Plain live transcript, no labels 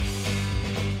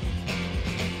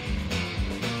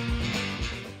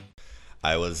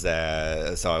I was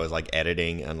like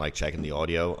editing and like checking the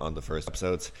audio on the first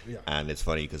episodes, and it's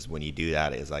funny because when you do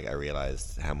that, it's like I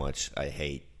realized how much I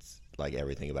hate like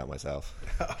everything about myself.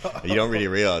 You don't really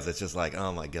realize it's just like,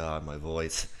 oh my god, my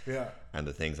voice, and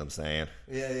the things I'm saying,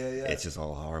 it's just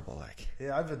all horrible. Like,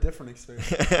 I have a different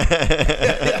experience.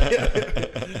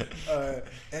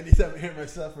 Anytime I hear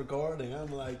myself recording,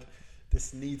 I'm like,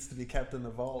 this needs to be kept in the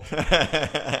vault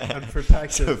and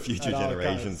protected. So future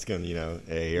generations can,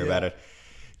 hear about it.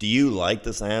 Do you like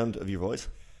the sound of your voice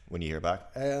when you hear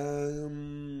back?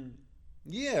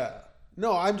 Yeah.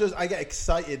 No, I get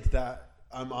excited that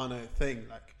I'm on a thing,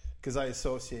 like, because I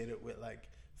associate it with like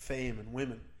fame and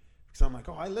women. Because I'm like,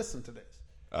 oh, I listen to this.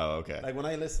 Oh, okay. Like when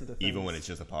I listen to things, even when it's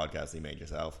just a podcast you made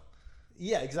yourself.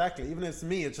 Yeah, exactly. Even if it's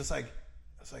me, it's just like,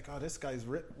 it's like, oh, this guy's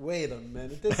wait a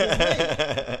minute, this is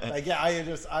me. Like, yeah,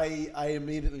 I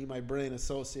immediately, my brain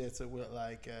associates it with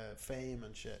like fame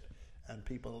and shit, and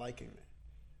people liking me,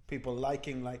 people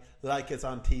liking like it's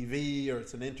on TV or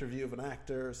it's an interview of an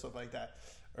actor or stuff like that,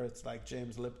 or it's like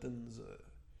James Lipton's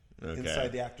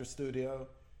inside the actor studio.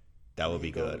 That would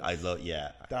be good. I love,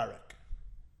 Derek,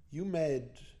 you made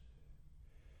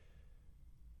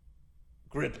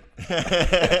Grid.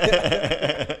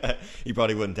 He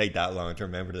probably wouldn't take that long to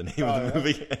remember the name of the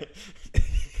movie.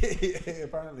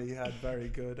 Apparently he had very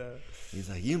good he's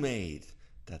like, you made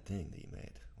that thing that you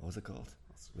made, what was it called,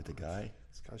 with the guy?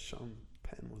 It's because Sean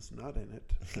Penn was not in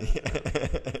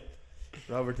it.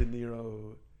 Robert De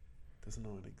Niro doesn't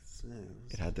know it exists.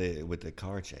 It had with the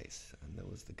car chase, and there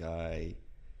was the guy,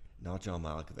 not John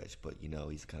Malkovich, but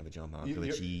he's kind of a John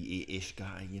Malkovich-ish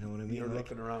guy. You know what I mean? You're like,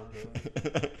 looking around.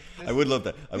 I would love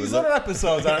that. These other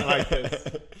episodes aren't like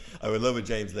this. I would love a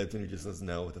James Lipton who just doesn't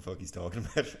know what the fuck he's talking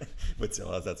about, but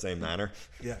still has that same manner.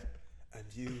 Yeah, and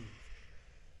you.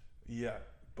 Yeah,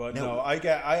 but no, I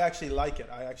actually like it.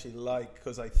 I actually like,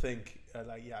 because I think I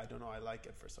don't know. I like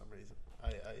it for some reason.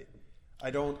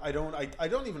 I don't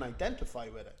even identify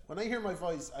with it. When I hear my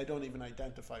voice, I don't even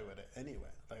identify with it anyway.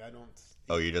 Like, I don't.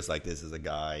 Oh, you're just like, this is a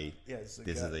guy. Yeah, this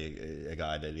is a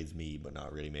guy that is me, but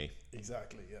not really me.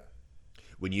 Exactly. Yeah.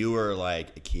 When you were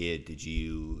like a kid, did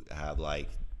you have like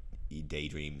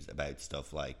daydreams about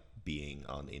stuff like being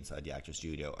on inside the actor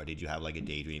studio, or did you have like a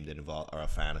daydream that involved, or a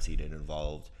fantasy that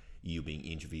involved you being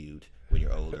interviewed when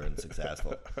you're older and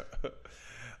successful?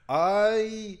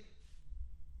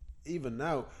 Even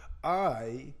now,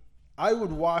 I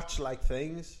would watch like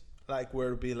things like where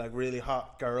it'd be like really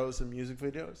hot girls in music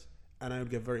videos, and I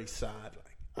would get very sad.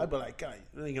 Like, I'd be like, guys,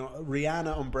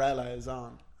 Rihanna Umbrella is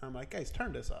on. I'm like, guys,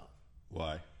 turn this off.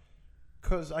 Why?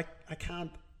 Because I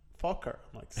can't fuck her.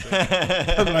 I'm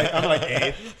like, I'm like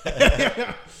 8.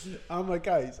 I'm like,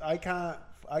 guys, I can't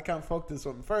fuck this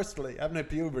woman. Firstly, I haven't hit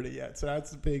puberty yet, so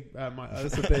that's a big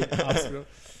obstacle.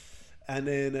 And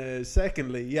then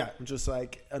secondly, I'm just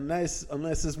like, unless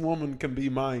this woman can be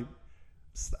mine,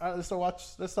 let's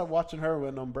start watching her with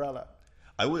an umbrella.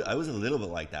 I was a little bit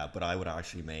like that, but I would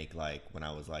actually make, like, when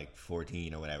I was like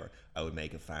 14 or whatever, I would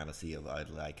make a fantasy of,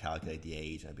 I'd like calculate the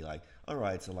age, and I'd be like, all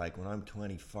right, so like when I'm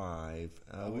 25,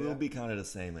 we'll be kind of the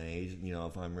same age,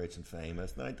 if I'm rich and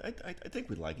famous. And I think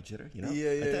we'd like each other,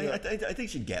 I think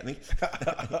she'd get me.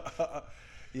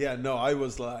 Yeah, no, I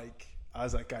was like,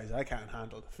 guys, I can't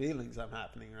handle the feelings I'm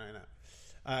happening right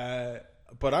now.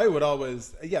 But I would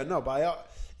always,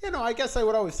 I guess I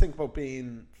would always think about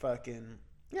being fucking,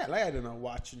 I don't know,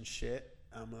 watching shit.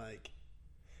 I'm like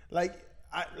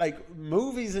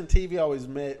movies and TV always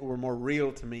were more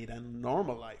real to me than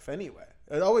normal life anyway.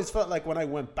 It always felt like when I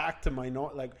went back to my,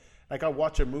 like I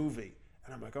watch a movie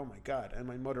and I'm like, oh my God. And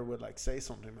my mother would like say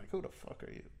something like, who the fuck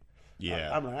are you?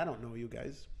 Yeah. I'm like, I don't know you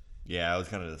guys. Yeah, I was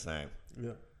kind of the same.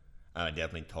 Yeah. And I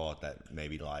definitely thought that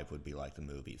maybe life would be like the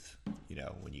movies,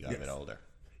 when you got a bit older.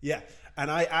 Yeah, and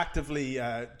I actively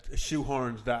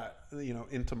shoehorned that,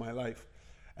 into my life,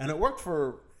 and it worked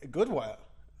for a good while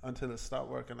until it stopped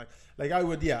working. Like I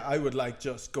would like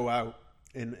just go out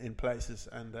in places,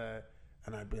 and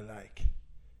I'd be like,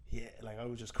 I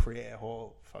would just create a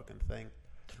whole fucking thing.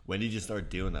 When did you start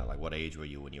doing that? Like, what age were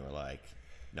you when you were like,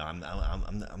 no, I'm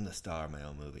the star of my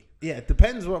own movie? Yeah, it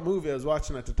depends what movie I was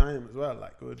watching at the time as well.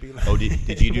 Like, it would be like,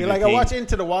 did you do like, I watch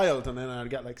Into the Wild, and then I'd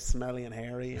get like smelly and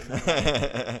hairy,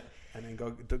 and then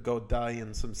go die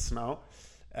in some snow,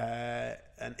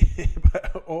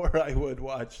 or I would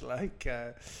watch like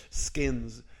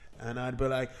Skins, and I'd be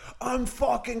like, I'm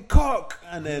fucking cook,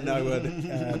 and then I want to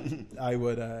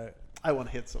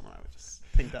hit someone. I would just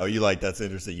think that. Oh, you like, that's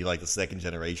interesting. You like the second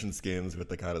generation skins with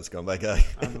the kind of scumbag guy.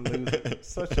 I'm a loser.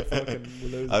 Such a fucking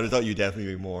loser. I would have thought you'd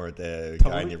definitely be more the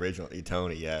Tony? guy in the original.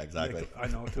 Tony, yeah, exactly. I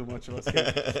know too much about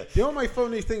skins. You know what my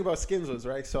funny thing about skins was,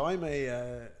 right? So I'm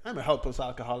a helpless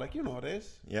alcoholic. You know what it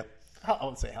is. Yep. I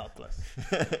won't say helpless.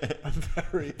 I'm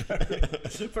very, very,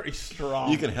 very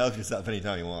strong. You can help yourself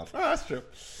anytime you want. Oh, that's true.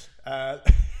 I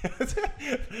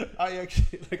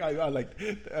actually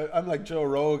I'm like Joe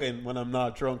Rogan when I'm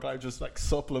not drunk. I just like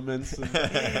supplements and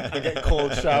I get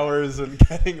cold showers and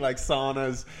getting like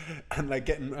saunas and like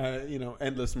getting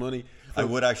endless money. I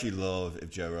would actually love if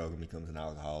Joe Rogan becomes an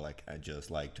alcoholic and just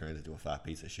like turns into a fat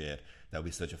piece of shit. That would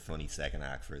be such a funny second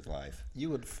act for his life.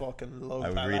 You would fucking love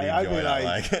that. I would really enjoy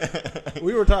that. Like,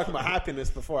 we were talking about happiness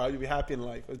before. How you be happy in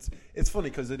life? It's funny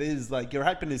because it is like your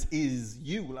happiness is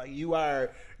you. Like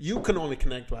you can only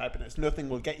connect with happiness. Nothing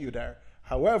will get you there.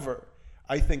 However,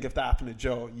 I think if that happened to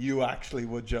Joe, you actually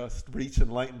would just reach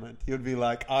enlightenment. You'd be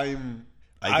like,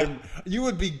 you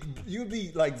would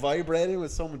be like vibrating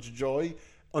with so much joy.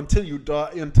 Until you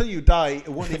die, it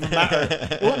wouldn't even matter.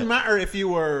 It wouldn't matter if you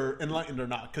were enlightened or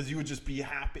not, because you would just be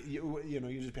happy. You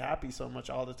just be happy so much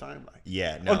all the time. Like,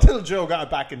 yeah, no. Until Joe got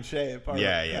back in shape.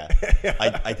 Yeah.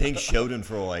 I think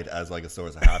Schadenfreude as like a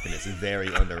source of happiness is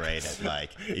very underrated.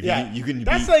 Like, if you can.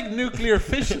 That's like nuclear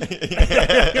fission.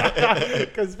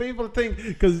 Because people think,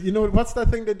 because you know what's that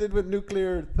thing they did with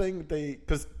nuclear thing?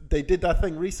 Because they did that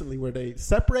thing recently where they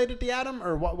separated the atom,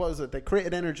 or what was it? They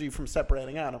created energy from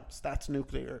separating atoms. That's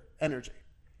nuclear energy.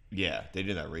 Yeah, they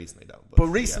did that recently though. But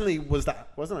recently was that,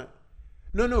 wasn't it?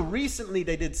 No. Recently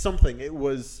they did something. It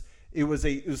was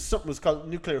something was called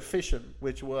nuclear fission,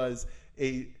 which was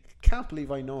can't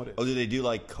believe I know this. Oh, did they do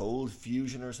like cold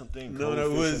fusion or something? No,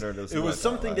 it was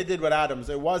something they did with atoms.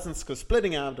 It wasn't, because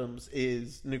splitting atoms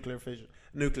is nuclear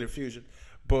fusion.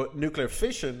 But nuclear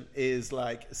fission is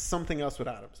like something else with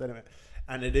atoms, anyway.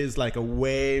 And it is like a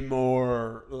way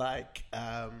more like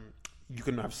you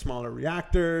can have smaller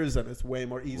reactors, and it's way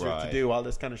more easier to do all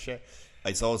this kind of shit.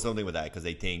 I saw something with that because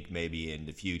they think maybe in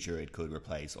the future it could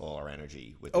replace all our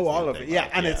energy with. All of it, yeah.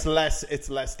 And it's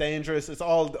less dangerous. It's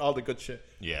all the good shit.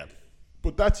 Yeah.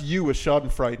 But that's you with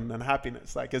Schadenfreude and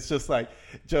happiness. Like, it's just like,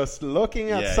 just looking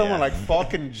at someone like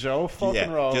fucking Joe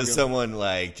fucking Rogan. Just someone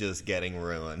like just getting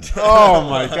ruined. Oh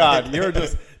my God.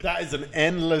 That is an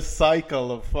endless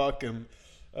cycle of fucking,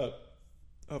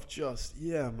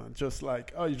 just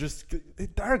like,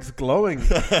 Derek's glowing.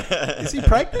 Is he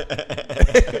pregnant?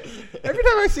 Every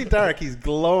time I see Derek, he's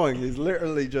glowing. He's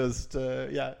literally just,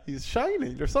 he's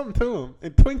shining. There's something to him. A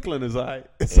twinkle in his eye.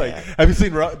 It's like, have you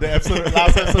seen the last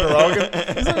episode of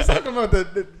Rogan? He's talking about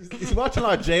he's watching a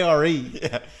lot of JRE.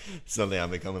 Yeah. Suddenly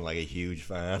I'm becoming like a huge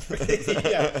fan.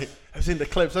 Yeah. I've seen the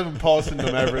clips. I've been posting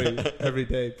them every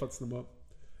day, puts them up.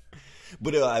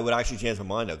 But I would actually change my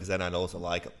mind though, because then I'd also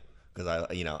like him. Because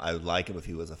I would like him if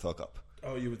he was a fuck up.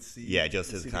 Oh, you would see. Yeah, just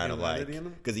his kind of like,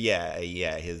 because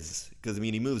because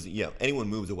he moves. Anyone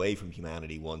moves away from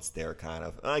humanity once they're kind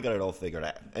of, I got it all figured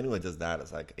out. Anyone does that,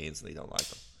 it's like I instantly don't like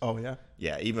them. Oh yeah.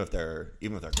 Yeah, even if they're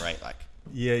great, like.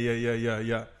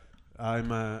 Yeah.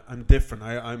 I'm different.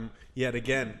 I'm yet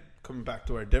again coming back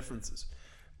to our differences.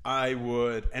 I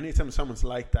would, anytime someone's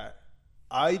like that,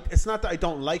 it's not that I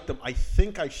don't like them. I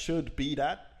think I should be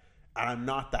that, and I'm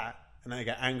not that. And I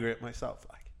get angry at myself,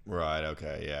 like. Right.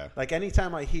 Okay. Yeah. Like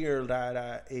anytime I hear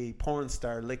that a porn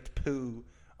star licked poo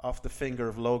off the finger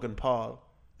of Logan Paul,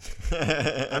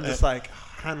 I'm just like,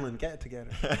 Hanlon, get it together.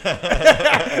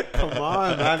 Come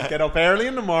on, man, get up early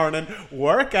in the morning,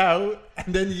 work out,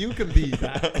 and then you can be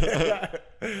that.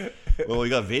 Well, we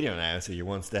got video now, so you're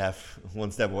one step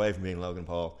away from being Logan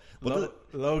Paul.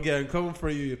 Logan, I'm coming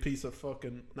for you, you piece of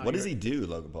fucking. What does he do,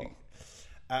 Logan Paul?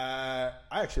 I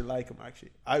actually like him.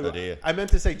 Actually, I meant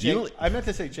to say Jake. I meant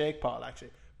to say Jake Paul actually,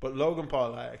 but Logan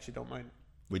Paul I actually don't mind.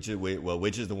 Which is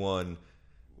the one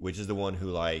who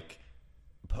like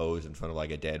posed in front of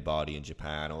like a dead body in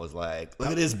Japan and was like, "Look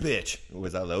at this bitch."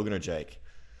 Was that Logan or Jake?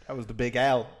 That was the big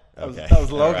L. That was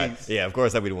Logan's. Right. Yeah, of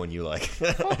course that'd be the one you like.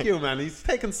 Fuck you, man. He's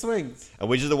taking swings. And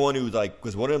which is the one who's like,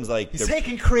 because one of them's like, he's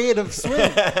taking creative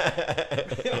swings.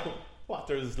 What?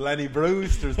 There's Lenny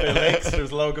Bruce, there's Bill Hicks,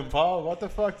 there's Logan Paul. What the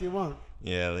fuck do you want?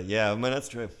 Yeah, I mean, that's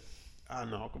true. I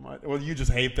know, come on. Well, you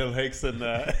just hate Bill Hicks, and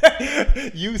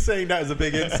you saying that is a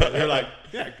big insult. You're like,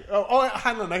 yeah. Oh,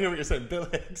 hang on, I hear what you're saying. Bill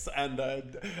Hicks and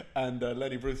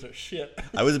Lenny Bruce are shit.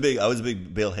 I was a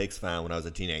big Bill Hicks fan when I was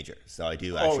a teenager, so I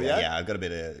do actually. Oh, yeah? I've got a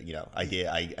bit of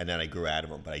and then I grew out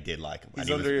of him, but I did like him.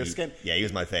 He's under your skin. Yeah, he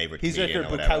was my favorite. He's like your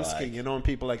Bukowski, like. When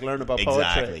people like learn about poetry.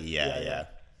 Exactly. Yeah.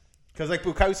 Because like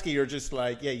Bukowski, you're just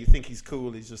like, you think he's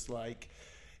cool. He's just like,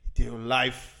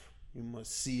 life You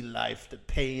must see life, the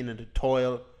pain and the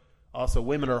toil. Also,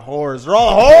 women are whores. They're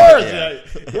all whores.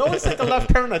 Yeah. You always take a left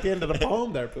turn at the end of the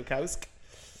poem there, Bukowski.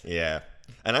 Yeah.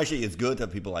 And actually, it's good to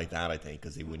have people like that, I think,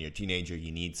 because when you're a teenager,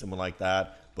 you need someone like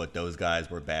that. But those guys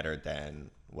were better than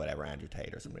whatever, Andrew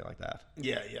Tate or somebody like that.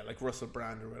 Yeah, like Russell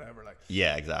Brand or whatever. Like.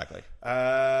 Yeah, exactly.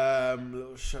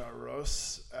 Little shot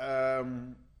Russ. But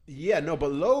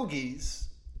Logies,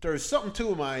 there's something to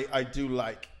him I do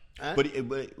like. But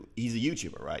he's a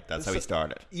YouTuber, right? That's how he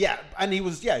started. Yeah, and he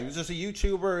was just a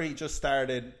YouTuber. He just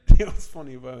started. You know what's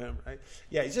funny about him, right?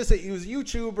 Yeah, he was a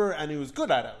YouTuber and he was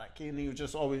good at it. Like, and he was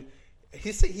just always.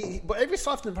 But every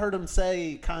so often I've heard him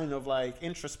say kind of like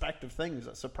introspective things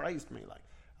that surprised me. Like,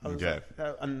 I was like,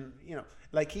 and you know,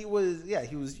 like he was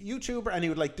YouTuber and he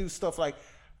would like do stuff like,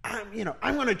 I'm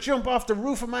gonna jump off the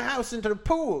roof of my house into the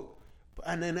pool,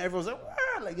 and then everyone's like,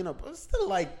 like, you know, but it's still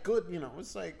like good, you know,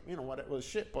 it's like, you know, what it was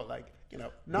shit, but like, you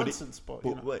know, nonsense. But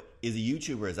what is a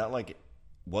YouTuber? Is that like,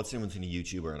 what's the difference between a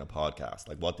YouTuber and a podcast?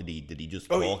 Like, what did he just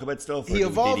talk about stuff? He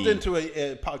evolved into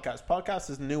a podcast. Podcast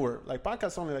is newer. Like, podcast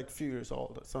is only like a few years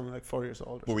old. It's only like 4 years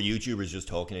old. But were YouTubers just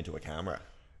talking into a camera?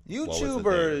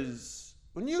 YouTubers,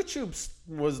 when YouTube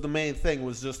was the main thing,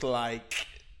 was just like,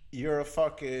 you're a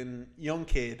fucking young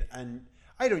kid and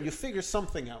I don't know, you figure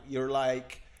something out. You're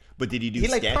like, but did he do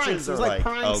sketches? Pranks. It was like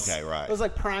pranks. Okay, right. It was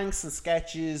like pranks and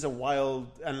sketches and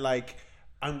wild and like,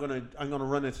 I'm gonna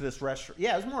run into this restaurant.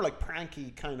 Yeah, it was more like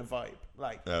pranky kind of vibe.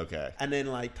 Like, okay. And then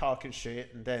like talking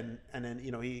shit and then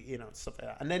you know, he, you know, stuff like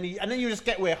that. And then you just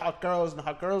get with hot girls and the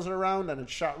hot girls are around and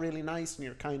it's shot really nice and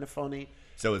you're kind of funny.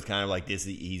 So it's kind of like this.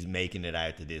 He's making it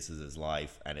out that this is his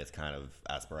life, and it's kind of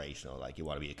aspirational. Like, you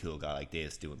want to be a cool guy like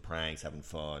this, doing pranks, having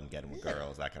fun, getting with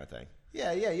girls, that kind of thing.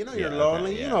 Yeah. You know, you're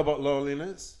lonely. Okay, you know about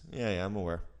loneliness. Yeah, I'm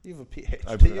aware. You have a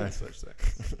PhD in such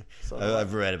things. So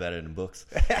I've read about it in books.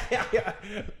 Yeah.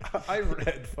 I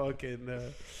read fucking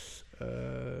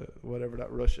whatever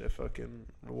that Russia fucking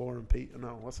War and Peace.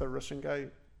 No, what's that Russian guy?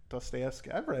 Dostoevsky.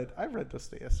 I've read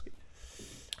Dostoevsky.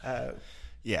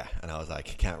 Yeah, and I was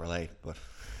like, can't relate, but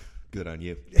good on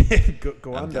you.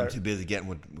 Go on there. I'm too busy getting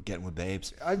with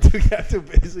babes. I'm too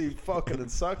busy fucking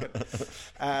and sucking.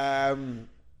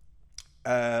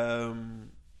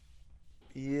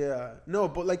 Yeah. No,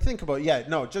 but like think about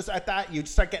just at that you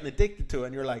start getting addicted to it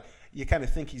and you're like, you kind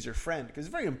of think he's your friend because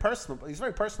he's very impersonable. He's a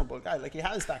very personable guy. Like, he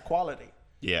has that quality.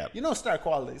 Yeah. You know, star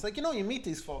qualities. Like, you know, you meet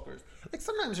these fuckers. Like,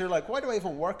 sometimes you're like, why do I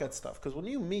even work at stuff? Because when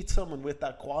you meet someone with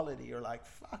that quality, you're like,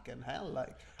 fucking hell.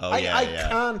 Like, I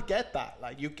can't get that.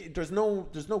 Like, there's no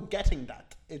getting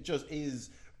that. It just is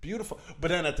beautiful. But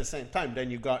then at the same time, then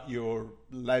you got your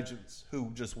legends who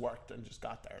just worked and just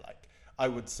got there. Like, I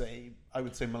would say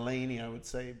Mulaney, I would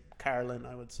say Carlin,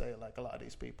 I would say like a lot of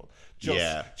these people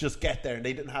just get there and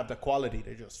they didn't have the quality.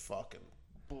 They just fucking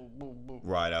boom, boom, boom.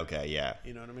 Right. Okay. Yeah.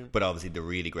 You know what I mean? But obviously, the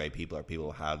really great people are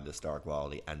people who had the star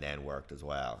quality and then worked as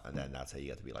well, and then that's how you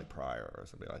get to be like Pryor or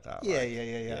something like that.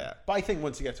 Yeah. But I think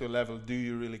once you get to a level, do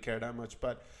you really care that much?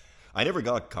 But I never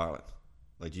got Carlin.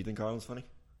 Like, do you think Carlin's funny?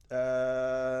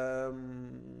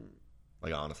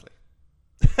 Like, honestly.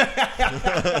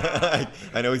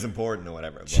 I know he's important or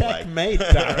whatever. Checkmate,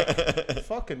 Derek.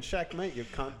 Fucking checkmate, you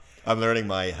cunt. I'm learning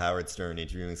my Howard Stern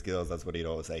interviewing skills. That's what he'd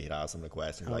always say. He'd ask him the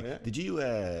question like, yeah? Did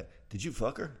you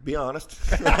fuck her? Be honest.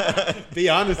 Be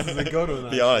honest is a good one.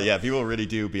 Be honest. Yeah, people really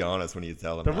do be honest when you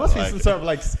tell them. There must be some sort of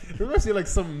like, there must be like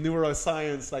some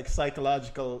neuroscience, like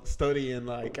psychological study in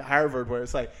like Harvard where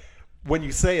it's like, when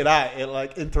you say that, it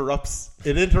like interrupts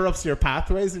your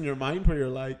pathways in your mind where you're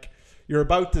like, you're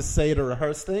about to say the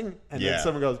rehearsed thing, and then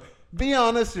someone goes, "Be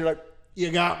honest." You're like, "You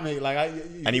got me." Like,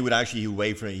 and he would actually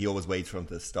wait for it. He always waits for him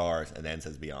to start, and then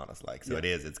says, "Be honest." Like, so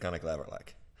it's kind of clever.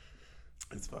 Like,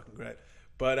 it's fucking great.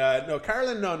 But no,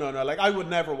 Carlin, no. Like, I would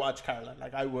never watch Carlin.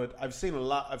 Like, I've seen a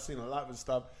lot of his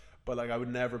stuff, but like, I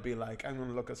would never be like, I'm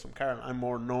gonna look at some Carlin. I'm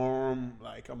more Norm.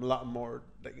 Like, I'm a lot more.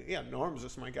 Like, yeah, Norm's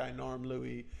just my guy. Norm,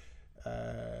 Louis.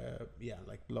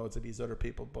 Like loads of these other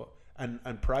people, but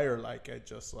and Pryor, like, I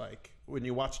just like when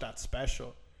you watch that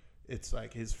special, it's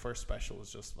like his first special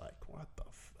was just like, what the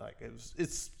like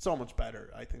it's so much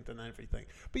better, I think, than everything.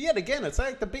 But yet again, it's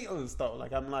like the Beatles though.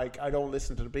 Like, I'm like, I don't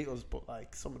listen to the Beatles, but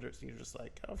like some of their, you're just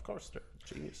like, oh, of course they're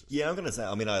geniuses. Yeah, I'm gonna say,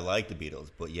 I mean, I like the Beatles,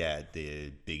 but yeah,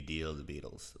 the big deal, the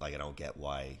Beatles. Like, I don't get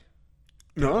why.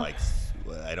 No, like,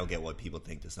 I don't get why people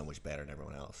think they're so much better than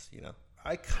everyone else. You know.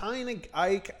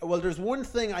 Well, there's one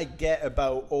thing I get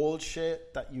about old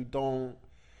shit that you don't,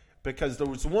 because there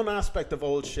was one aspect of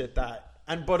old shit that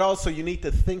But also you need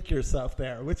to think yourself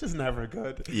there, which is never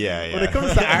good. Yeah. When it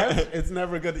comes to art, it's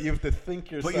never good that you have to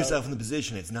think yourself. Put yourself in the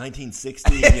position. It's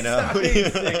 1960, you know.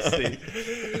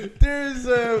 1960. There's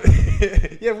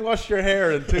you haven't washed your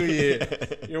hair in 2 years.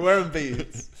 You're wearing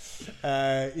beads.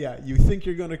 You think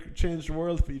you're going to change the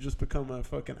world, but you just become a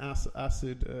fucking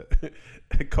acid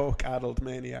coke-addled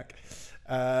maniac.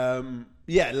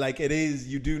 Like it is.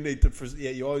 You do need to.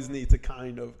 You always need to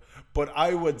kind of. But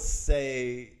I would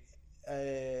say.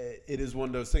 It is one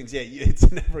of those things. Yeah, it's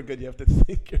never good. You have to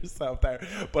think yourself there.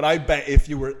 But I bet if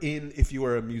you were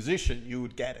a musician, you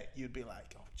would get it. You'd be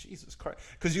like, "Oh, Jesus Christ!"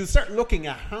 Because you start looking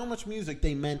at how much music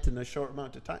they meant in a short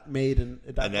amount of time, made in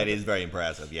that. And that is very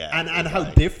impressive. Yeah, and how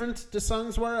different the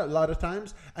songs were a lot of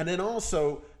times. And then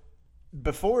also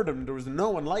before them, there was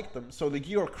no one like them. So like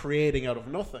you're creating out of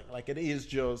nothing. Like it is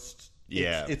just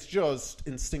it's just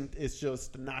instinct. It's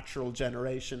just natural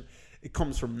generation. It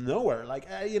comes from nowhere. Like,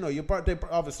 they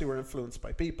obviously were influenced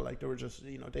by people. Like, they were just,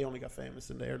 they only got famous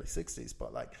in the early 60s.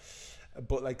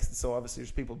 But so obviously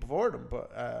there's people before them, but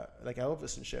like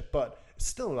Elvis and shit. But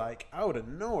still, like, out of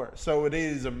nowhere. So it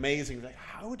is amazing. Like,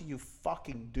 how do you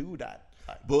fucking do that?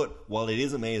 Like, but while it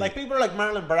is amazing. Like, people are like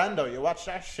Marlon Brando. You watch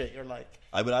that shit, you're like.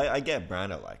 I get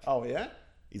Brando, like. Oh, yeah?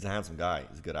 He's a handsome guy.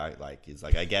 He's a good eye. Like he's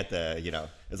like I get the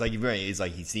it's like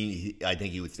I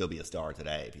think he would still be a star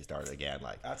today if he started again.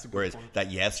 Like that's a good whereas point.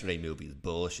 That Yesterday movie is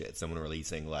bullshit. Someone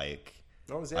releasing like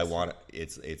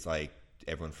it's like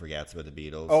everyone forgets about the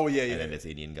Beatles. Oh yeah, and then this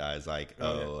Indian guy's like it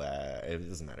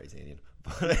doesn't matter he's Indian.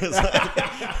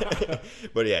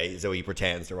 But yeah, so he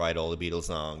pretends to write all the Beatles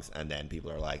songs, and then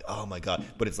people are like, oh my god.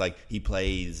 But it's like he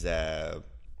plays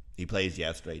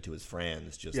Yesterday to his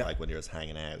friends, just like when they're just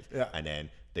hanging out, and then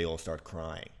they all start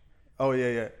crying. Oh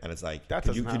yeah. And it's like that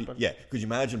doesn't happen. Could you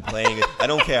imagine playing it? I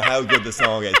don't care how good the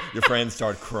song is. Your friends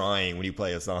start crying when you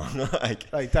play a song.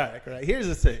 like Derek, right? Here's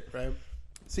the thing, right?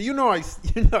 So I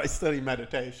study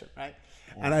meditation, right?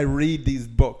 And I read these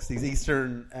books, these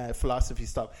Eastern philosophy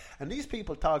stuff. And these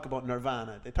people talk about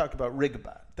nirvana. They talk about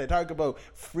Rigpa. They talk about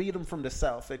freedom from the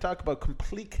self. They talk about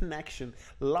complete connection,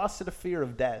 loss of the fear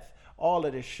of death, all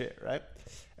of this shit, right?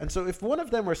 And so if one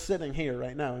of them were sitting here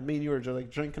right now and me and you were just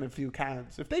like drinking a few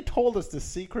cans, if they told us the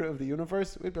secret of the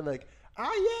universe, we'd be like,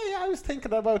 I was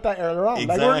thinking about that earlier on.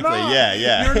 Exactly, like,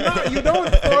 we're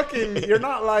not, you're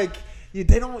not like,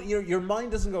 your mind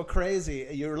doesn't go crazy.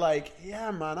 You're like, yeah,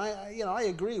 man, I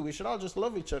agree. We should all just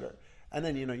love each other. And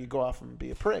then, you go off and be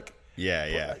a prick.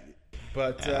 Yeah.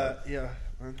 But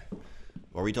man.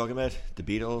 What were we talking about? The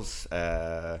Beatles?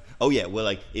 Well,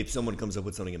 like, if someone comes up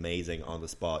with something amazing on the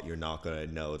spot, you're not going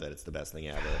to know that it's the best thing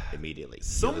ever immediately.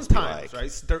 Sometimes,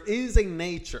 right? There is a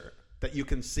nature that you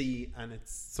can see, and it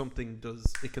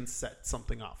can set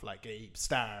something off, like a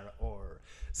star, or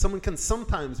someone can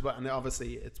sometimes, and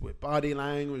obviously it's with body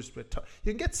language, you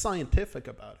can get scientific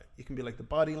about it. You can be like the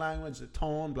body language, the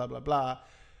tone, blah, blah, blah.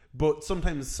 But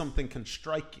sometimes something can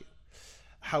strike you.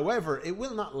 However, it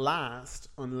will not last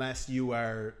unless you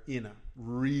are,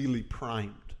 really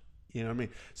primed. You know what I mean?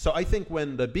 So I think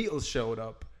when the Beatles showed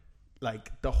up,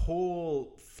 like the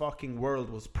whole fucking world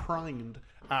was primed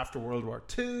after World War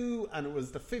II, and it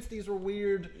was the 50s were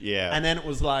weird. Yeah. And then it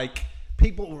was like,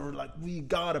 people were like, we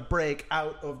gotta break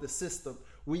out of the system.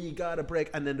 We gotta break.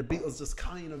 And then the Beatles just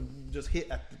kind of just hit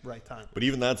at the right time. But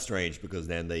even that's strange, because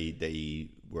then they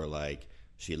were like,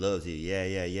 she loves you,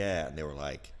 yeah. And they were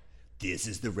like, this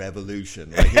is the revolution.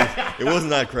 Like, it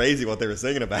wasn't that crazy what they were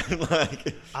singing about.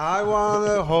 Like, I want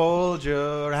to hold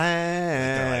your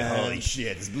hand. They're like, holy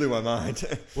shit, this blew my mind.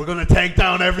 We're going to take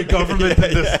down every government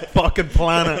in this fucking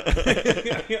planet.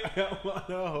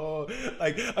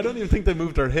 I don't even think they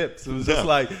moved their hips. It was just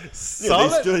like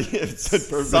solid,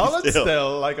 solid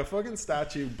still, like a fucking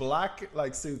statue, black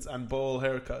like suits and bowl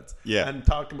haircuts. Yeah. And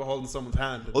talking about holding someone's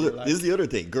hand. Well, this is the other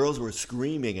thing. Girls were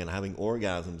screaming and having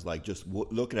orgasms, like just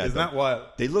looking at them. Isn't that wild?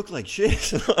 They looked like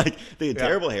shit. Like, they had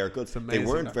terrible haircuts. They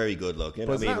weren't very good looking.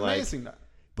 But it's not amazing that.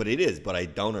 But it is. But I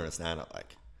don't understand it.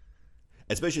 Like,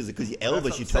 especially because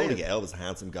Elvis, you totally get Elvis, a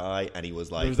handsome guy, and he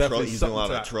was like, he's doing a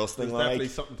lot of trusting. There's definitely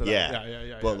something to that.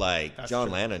 Yeah. But like that's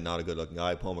John Lennon, not a good looking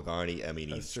guy. Paul McCartney, I mean,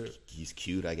 he's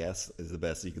cute, I guess, is the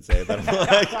best you could say about him.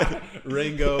 Like,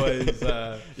 Ringo is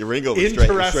Ringo was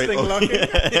interesting looking.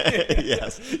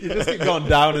 Yes, you just keep going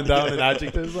down and down in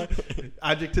adjectives. Like,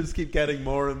 adjectives keep getting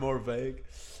more and more vague.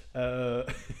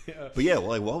 But yeah, well,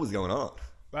 like, what was going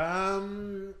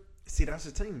on? See, that's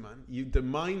the thing, man. The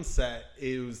mindset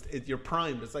is you're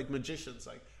primed. It's like magicians,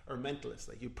 like, or mentalists.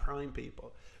 Like, you prime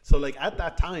people. So, like, at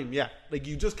that time, like,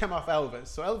 you just came off Elvis.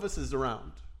 So Elvis is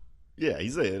around. Yeah,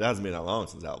 it hasn't been that long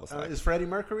since Elvis. Is Freddie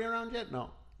Mercury around yet? No.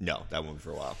 No, that won't be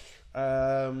for a while.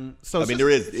 So I mean,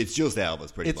 it's just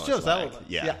Elvis, pretty much. It's just like, Elvis.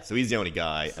 Yeah. Yeah. So he's the only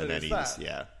guy, So and then there's he's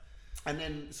that. And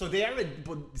then, so they are,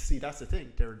 but see, that's the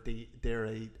thing.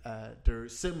 They're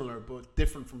similar but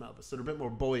different from Elvis. So they're a bit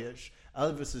more boyish.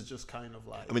 Elvis is just kind of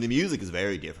like. I mean, the music is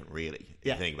very different, really. If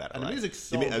Yeah. you think about it. And the like, music's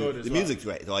so good as the well. music's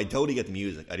great. So I totally get the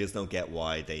music. I just don't get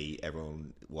why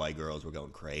why girls were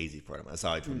going crazy for them.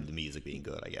 Aside from the music being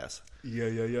good, I guess.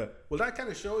 Yeah. Well, that kind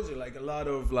of shows you like a lot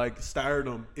of like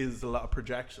stardom is a lot of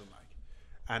projection, like,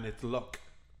 and it's luck.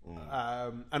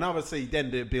 And obviously, then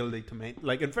the ability to make,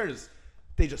 like, in fairness,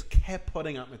 they just kept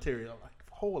putting out material. Like,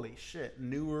 holy shit,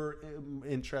 newer,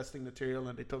 interesting material,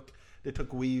 and they took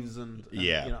weaves and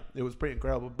you know, it was pretty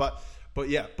incredible. But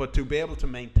to be able to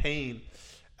maintain,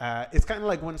 it's kind of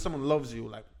like when someone loves you,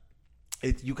 like.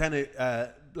 You kind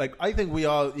of like. I think we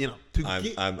all, you know.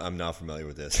 I'm not familiar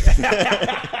with this.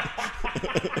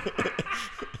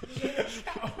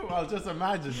 Well, just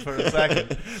imagine for a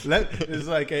second. It's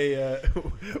like a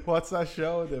what's that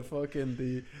show? The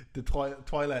fucking the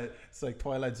Twilight. It's like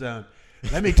Twilight Zone.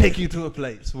 Let me take you to a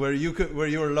place where you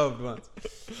were loved once.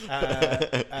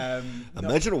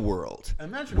 Imagine a world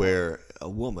where a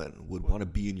woman would want to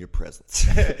be in your presence.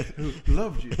 Who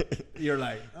loved you. You're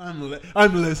like, I'm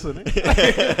listening.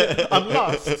 I'm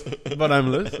lost, but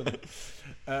I'm listening.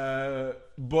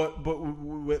 But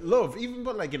with love, even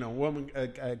but like, you know, woman,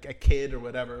 a kid or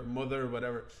whatever, mother or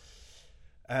whatever.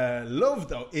 Love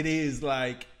though, it is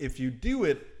like if you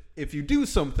do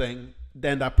something,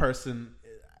 then that person.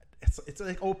 It's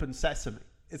like open sesame.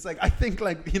 It's like, I think,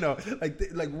 like, you know,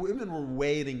 like women were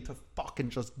waiting to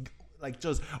fucking just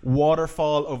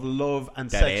waterfall of love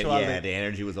and sexuality. Yeah, the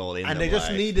energy was all in. And them, they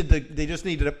just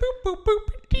needed a boop boop boop.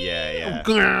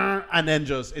 Yeah. And then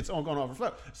it's all going to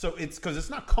overflow. So it's because it's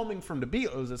not coming from the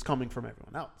Beatles, it's coming from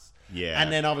everyone else. Yeah.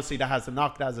 And then obviously that has a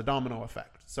domino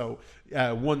effect. So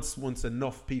once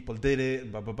enough people did it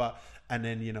and blah blah blah. And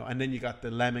then, you know, you got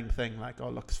the lemming thing, like, oh,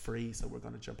 look, it's free, so we're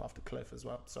going to jump off the cliff as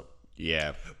well. So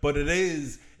yeah, but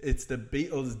it's the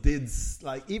Beatles did,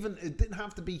 like, even it didn't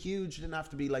have to be huge, it didn't have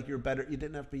to be like you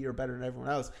didn't have to be you're better than everyone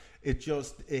else. It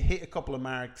hit a couple of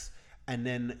marks, and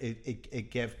then it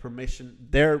gave permission.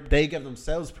 They gave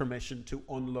themselves permission to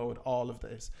unload all of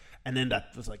this, and then that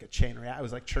was like a chain reaction. It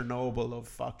was like Chernobyl of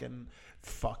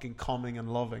fucking coming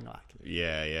and loving, like.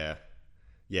 Yeah.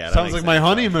 Sounds like my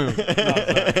honeymoon.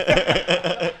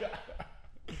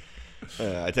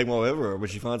 I take my way over her, but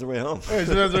she finds her way home. She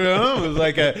finds her way home. It was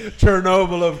like a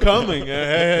Chernobyl of coming.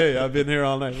 Hey, I've been here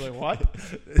all night. Like, what?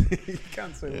 You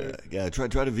can't say words. Yeah, try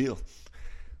the veal.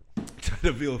 Try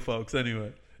the veal, folks.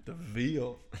 Anyway, the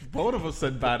veal. Both of us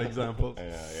said bad examples.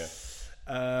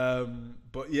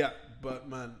 Yeah. But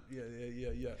man,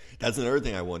 yeah. That's another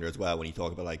thing I wonder as well when you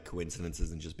talk about like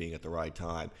coincidences and just being at the right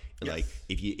time. Yes. Like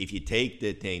if you take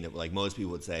the thing that like most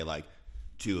people would say like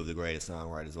two of the greatest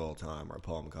songwriters of all time are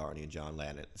Paul McCartney and John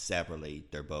Lennon. Separately,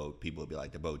 people would be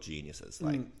like they're both geniuses.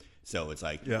 Like so it's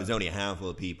like there's only a handful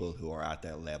of people who are at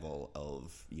that level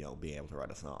of, you know, being able to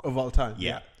write a song of all time.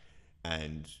 Yeah.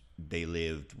 And they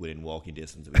lived within walking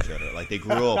distance of each other. Like they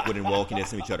grew up within walking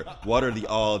distance of each other. What are the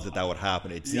odds that would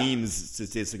happen? It seems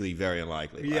statistically very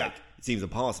unlikely. Like, it seems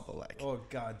impossible. Like, oh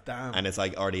god damn. And it's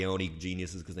like, are they only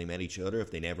geniuses because they met each other? If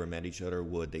they never met each other,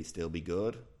 would they still be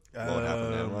good? What would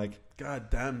happen then? Like, god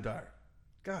damn, Dar.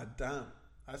 God damn,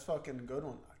 that's fucking a good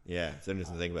one. Yeah, it's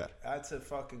interesting to think about. That's a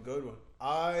fucking good one.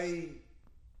 I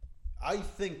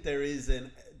think there's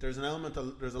an element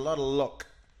of, there's a lot of luck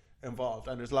involved,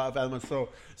 and there's a lot of elements.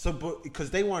 So, but because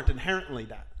they weren't inherently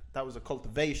that was a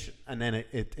cultivation, and then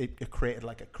it created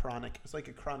like it's like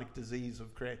a chronic disease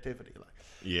of creativity. Like,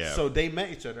 yeah. So they met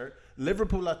each other.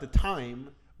 Liverpool at the time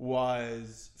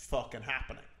was fucking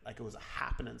happening. Like it was a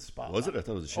happening spot. Was it? I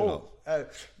thought it was a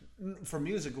shit. For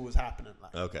music, it was happening.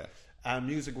 Like, okay.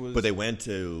 Music was. But they went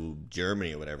to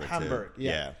Germany or whatever. Hamburg.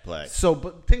 Yeah, play. So,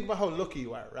 but think about how lucky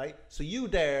you are, right? So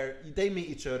they meet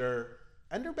each other.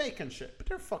 And they're making shit, but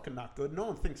they're fucking not good. No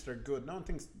one thinks they're good. No one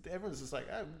thinks, everyone's just like,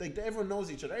 everyone knows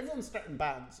each other. Everyone's starting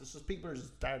bands. It's just people are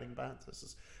just starting bands.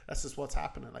 That's just what's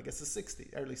happening. Like it's the 60s,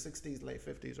 early 60s, late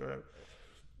 50s, or whatever.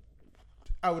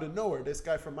 Out of nowhere, this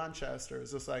guy from Manchester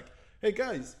is just like, hey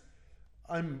guys,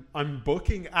 I'm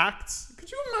booking acts. Could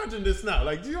you imagine this now?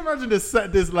 Like, do you imagine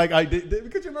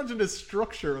could you imagine this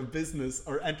structure of business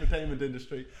or entertainment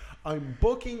industry? I'm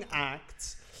booking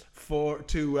acts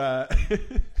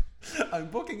I'm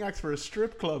booking acts for a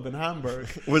strip club in Hamburg.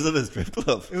 Was it a strip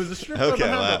club? It was a strip club in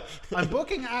Hamburg. Wow. I'm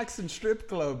booking acts in a strip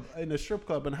club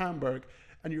in Hamburg,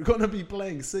 and you're going to be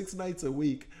playing 6 nights a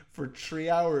week for 3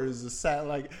 hours a set.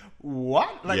 Like,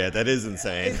 what? Like, yeah, that is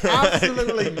insane. It's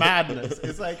absolutely madness.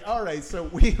 It's like, all right, so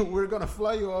we're going to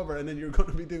fly you over, and then you're going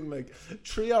to be doing like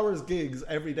 3 hours gigs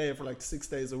every day for like 6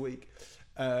 days a week.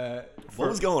 What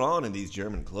was going on in these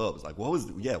German clubs? Like, what was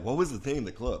the thing in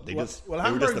the club? They were just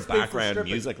the background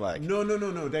music. Like, no.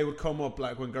 They would come up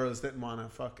like when girls didn't want to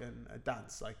fucking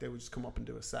dance. Like, they would just come up and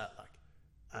do a set,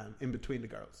 like, in between the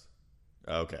girls.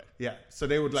 Okay. Yeah. So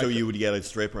they would like. So you would get a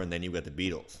stripper, and then you get the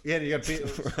Beatles. Yeah, you got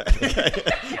Beatles. Right, okay.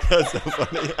 That's so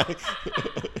funny.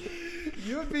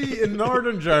 You would be in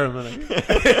northern Germany.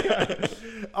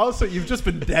 Also, you've just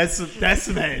been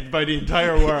decimated by the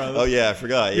entire world. Oh yeah, I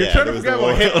forgot. You're yeah, trying to forget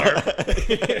about Hitler.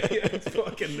 It's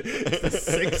the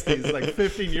 60s, like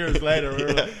 15 years later.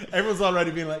 Like, everyone's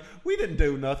already been like, we didn't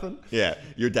do nothing. Yeah,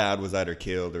 your dad was either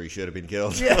killed or he should have been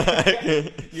killed. Yeah.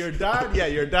 Your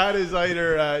dad is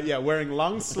either wearing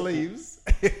long sleeves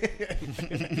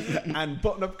and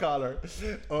button-up collar,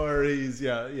 or he's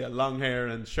long hair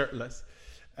and shirtless.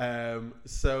 And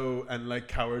like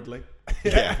cowardly.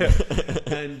 Yeah.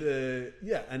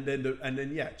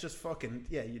 Just fucking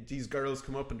these girls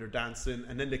come up and they're dancing,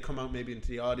 and then they come out maybe into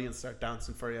the audience, start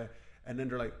dancing for you, and then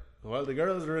they're like, well, the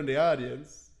girls are in the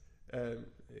audience,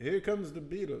 here comes the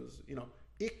Beatles,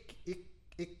 ich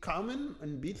kommen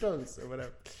and Beatles or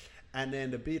whatever. And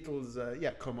then the Beatles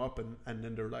come up and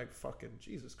then they're like, fucking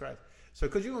Jesus Christ. So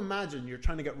could you imagine you're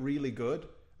trying to get really good?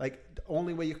 Like, the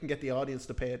only way you can get the audience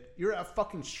to pay it, you're at a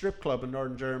fucking strip club in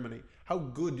northern Germany. How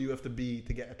good do you have to be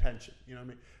to get attention? You know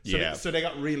what I mean? So they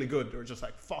got really good. They were just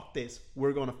like, fuck this.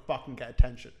 We're going to fucking get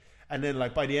attention. And then,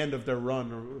 like, by the end of their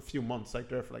run, or a few months, like,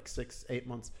 they're for like 6-8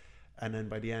 months. And then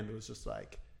by the end, it was just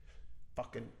like,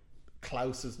 fucking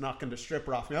Klaus is knocking the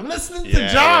stripper off me. I'm listening to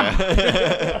John.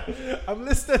 Yeah. I'm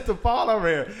listening to Paul over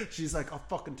here. She's like, I'll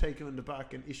fucking take you in the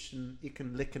back and ich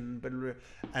can licken.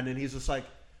 And then he's just like,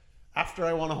 after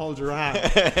I want to hold your hand,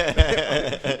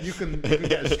 you can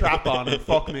get a strap on and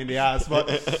fuck me in the ass. But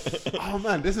oh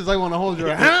man, this is I want to hold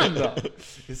your hand though.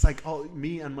 It's like, oh,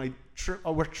 me and my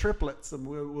we're triplets, and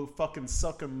we'll fucking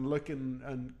suck and lick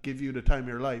and give you the time of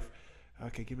your life.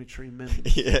 Okay, give me 3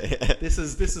 minutes. Yeah. This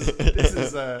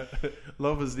is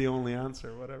love is the only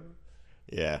answer. Whatever.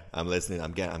 Yeah, I'm listening.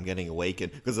 I'm getting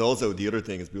awakened, because also the other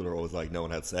thing is people are always like, no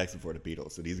one had sex before the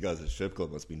Beatles. So these guys at the strip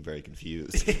club must have been very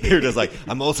confused. They're just like,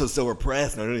 I'm also so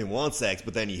repressed and I don't even want sex.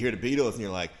 But then you hear the Beatles and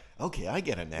you're like, okay, I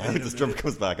get it now. The stripper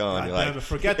comes back on. You're like,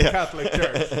 forget the Catholic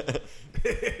Church.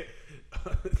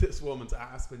 This woman's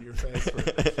ass in your face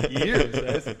for years,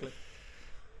 basically.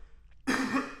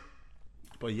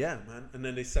 But yeah, man. And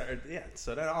then they started,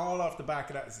 so then all off the back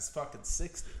of that is this fucking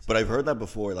 60s. But I've heard that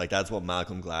before. Like, that's what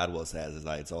Malcolm Gladwell says, is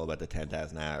like, it's all about the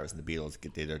 10,000 hours. And the Beatles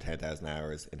did their 10,000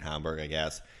 hours in Hamburg, I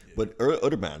guess. Yeah. But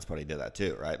other bands probably did that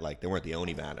too, right? Like, they weren't the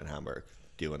only band in Hamburg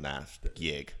doing that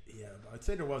gig. Yeah, but I'd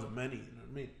say there wasn't many, you know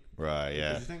what I mean? Right,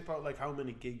 yeah. Because you think about, like, how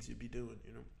many gigs you'd be doing,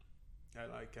 you know?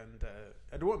 And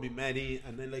there wouldn't be many.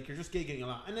 And then, like, you're just gigging a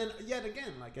lot. And then, yet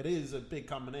again, like, it is a big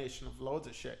combination of loads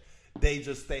of shit. They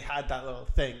had that little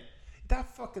thing,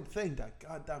 that fucking thing that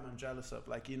goddamn I'm jealous of.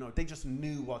 Like, they just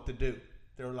knew what to do.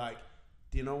 They were like,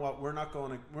 do you know what? We're not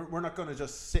going to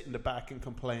just sit in the back and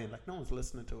complain. Like, no one's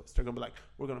listening to us. They're gonna be like,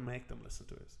 we're gonna make them listen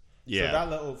to us. Yeah. So that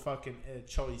little fucking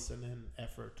choice and then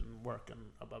effort and work and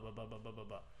blah blah blah blah blah blah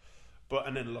blah. But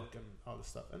and then luck and all this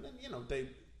stuff. And then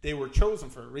they were chosen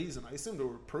for a reason. I assume they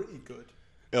were pretty good.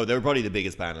 Oh, they were probably the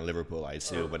biggest band in Liverpool, I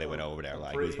assume, when they went over there.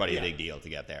 Like, it was probably a big deal to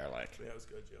get there. Like, yeah, it was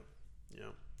good, yeah.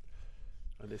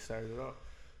 And they started it off.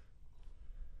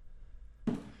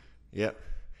 Yeah.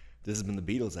 This has been the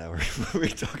Beatles hour. We're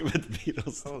talking about the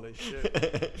Beatles. Holy shit.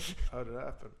 How did that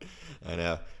happen? I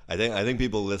know. I think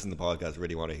people listen to the podcast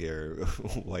really want to hear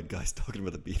white guys talking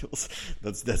about the Beatles.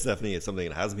 That's definitely something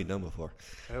that hasn't been done before.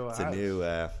 It's a new...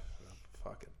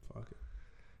 Fuck it.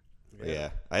 Yeah.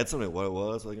 I had something... What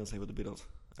was I going to say about the Beatles?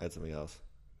 I had something else.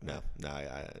 No,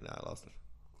 I lost it.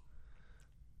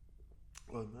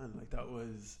 Well, man, like, that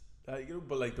was...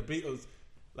 but, like, the Beatles...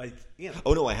 Like,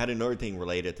 Oh, no, I had another thing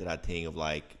related to that thing of,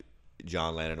 like,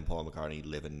 John Lennon and Paul McCartney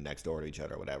living next door to each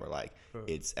other or whatever. Like,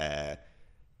 it's the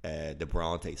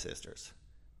Bronte sisters.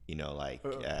 So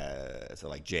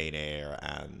like Jane Eyre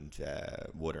and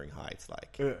Wuthering Heights.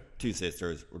 Like, two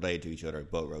sisters related to each other,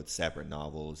 both wrote separate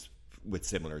novels with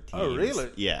similar themes. Oh,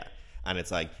 really? Yeah. And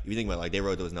it's like, if you think about it, like, they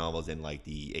wrote those novels in like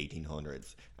the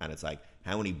 1800s, and it's like,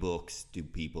 how many books do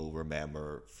people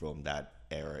remember from that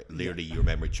era? Literally, you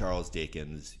remember Charles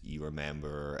Dickens, you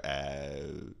remember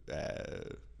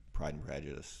Pride and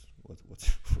Prejudice,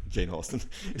 what's Jane Austen?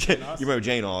 You remember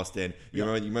Jane Austen? You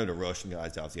remember the Russian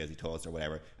guys, obviously, as he taught us or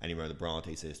whatever, and you remember the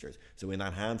Bronte sisters. So in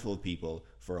that handful of people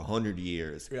for 100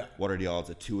 years, what are the odds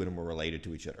that two of them were related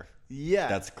to each other? Yeah,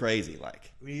 that's crazy.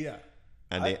 Like, yeah,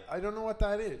 and I don't know what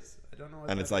that is. I don't know. What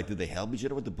and it's like, did they help each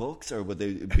other with the books, or would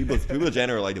they? People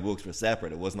generally like the books were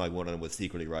separate. It wasn't like one of them was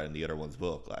secretly writing the other one's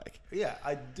book. Like, yeah,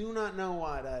 I do not know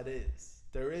why that is.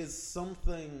 There is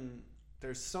something.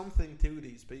 There's something to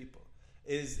these people.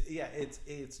 It's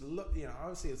luck. You know,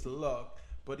 obviously it's luck,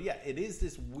 but yeah, it is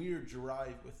this weird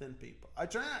drive within people. I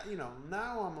try not,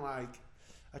 now I'm like,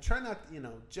 I try not,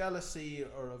 jealousy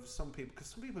or of some people, because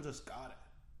some people just got it.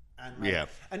 And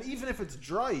and even if it's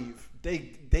drive,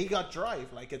 they got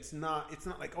drive. Like it's not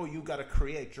like, oh, you got to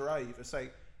create drive. It's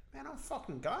like, man, I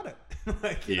fucking got it.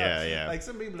 Like like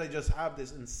some people, they just have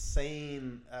this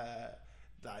insane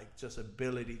like just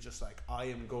ability, just like, I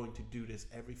am going to do this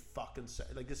every fucking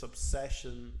like this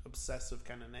obsessive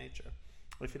kind of nature.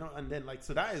 If you know, and then like,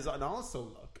 so that is, and also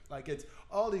luck. Like it's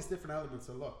all these different elements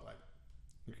of luck. Like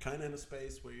you're kind of in a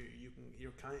space where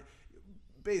you're kind of,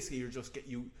 basically you're just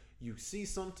you see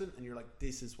something and you're like,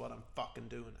 this is what I'm fucking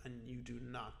doing, and you do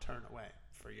not turn away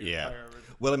for your entire original.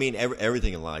 Well, I mean,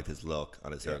 everything in life is luck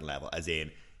on a certain level. As in,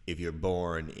 if you're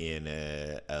born in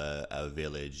a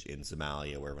village in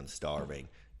Somalia where everyone's starving,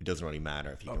 it doesn't really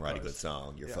matter if you can write a good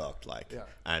song. You're fucked. Like,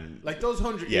 and like those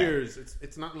 100 years,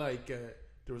 it's not like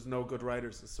there was no good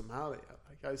writers in Somalia. Like,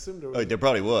 I assume there was. Oh, there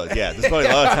probably was. Yeah, there's probably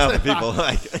a lot of talented people.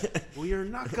 Like, we are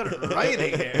not good at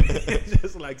writing here.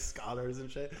 Just like scholars and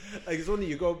shit. Like it's funny,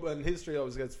 you go, and history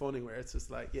always gets funny where it's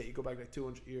just like, you go back like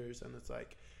 200 years and it's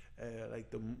like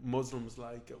the Muslims,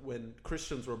 like when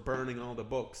Christians were burning all the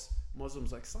books,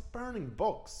 Muslims like, stop burning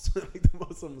books. Like the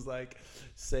Muslims like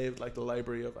saved like the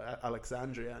library of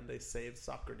Alexandria, and they saved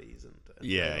Socrates and all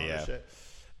that shit.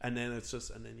 And then it's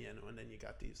just, and then you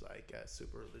got these like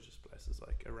super religious places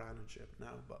like Iran and shit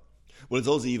now. But well, it's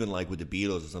also even like with the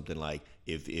Beatles or something, like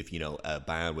if a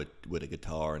band with a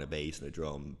guitar and a bass and a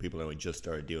drum, people only just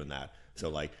started doing that. So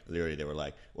like literally they were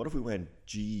like, what if we went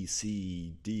G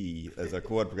C D as a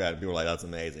chord progression? People were like, that's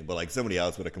amazing. But like somebody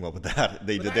else would have come up with that.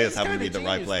 They just happened to be in the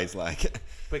right place. Like,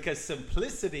 because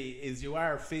simplicity is, you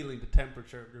are feeling the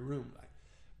temperature of the room. Like,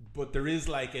 but there is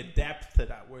like a depth to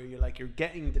that where you're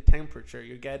getting the temperature,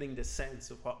 you're getting the sense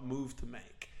of what move to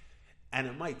make. And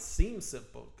it might seem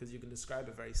simple because you can describe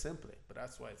it very simply, but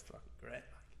that's why it's fucking great. Like,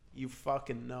 you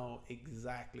fucking know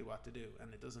exactly what to do,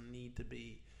 and it doesn't need to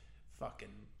be fucking,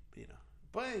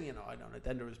 But I don't know.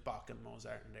 Then there was Bach and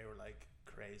Mozart, and they were like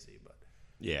crazy, but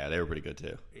yeah, they were pretty good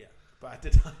too. Yeah, but at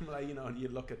the time, like you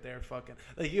look at their fucking,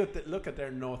 like you have to look at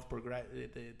their note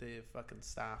the fucking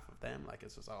staff of them, like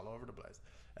it's just all over the place.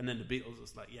 And then the Beatles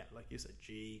was like, like you said,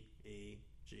 G, E,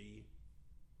 G,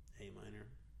 A minor.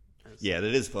 Yeah,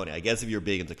 that is funny. I guess if you're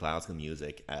big into classical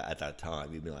music at that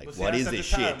time, you'd be like, what is this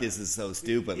shit? This is so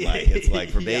stupid. Like, it's like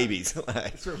for babies.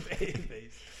 Like, it's for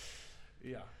babies.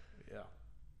 Yeah.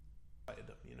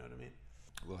 You know what I mean?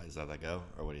 Well, is that go?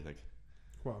 Or what do you think?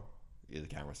 Well, yeah, the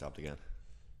camera stopped again.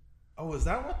 Oh, is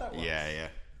that what that was? Yeah.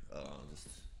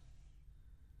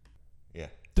 Yeah.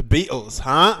 The Beatles,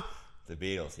 huh? The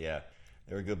Beatles, yeah.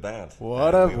 They were a good band.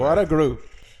 What a group.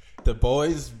 The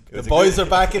boys are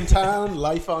back in town.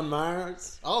 Life on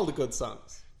Mars. All the good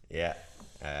songs. Yeah.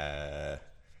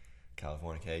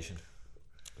 Californication.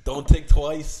 Don't think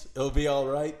twice. It'll be all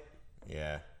right.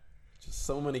 Yeah. Just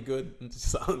so many good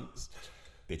songs.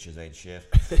 Bitches ain't shit.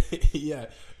 Yeah.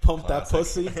 Pump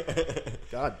Classic. That pussy.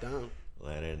 God damn.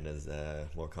 Lennon is a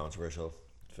more controversial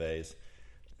phase.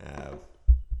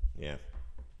 Yeah.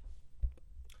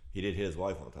 He did hit his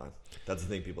wife one time. That's the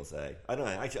thing people say. I don't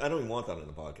even want that in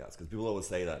the podcast because people always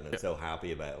say that and I'm so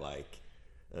happy about like,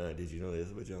 did you know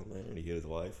this about John Lennon? He hit his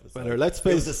wife. Well, like, let's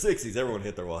face it was the 60s. Everyone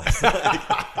hit their wives.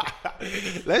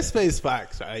 Let's face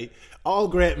facts, right? All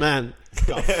great men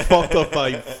got fucked up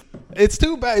by. It's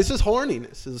too bad. It's just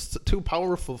horniness. It's too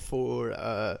powerful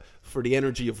for the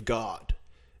energy of God.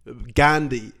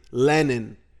 Gandhi,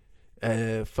 Lenin,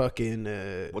 fucking.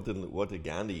 What did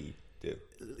Gandhi do?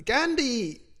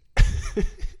 Gandhi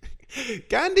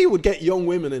would get young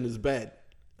women in his bed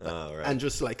and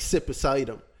just like sit beside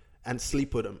him and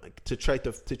sleep with him, like, to try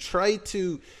to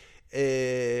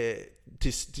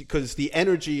because the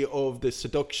energy of the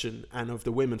seduction and of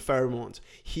the women pheromones,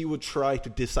 he would try to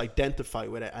disidentify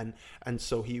with it, and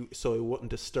so it wouldn't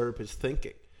disturb his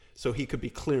thinking, so he could be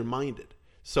clear-minded.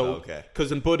 So,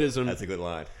 because in Buddhism, that's a good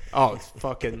line. Oh, it's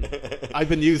fucking! I've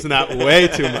been using that way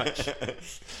too much.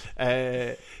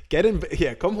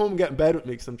 Come home and get in bed with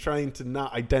me because I'm trying to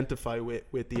not identify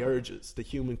with the urges, the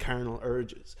human carnal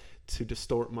urges. to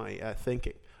distort my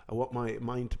thinking. I want my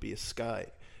mind to be a sky,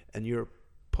 and your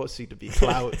pussy to be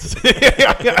clouds.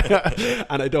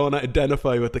 And I don't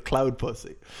identify with the cloud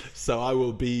pussy, so I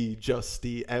will be just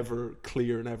the ever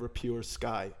clear and ever pure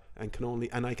sky,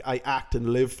 and I act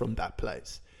and live from that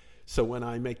place. So when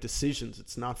I make decisions,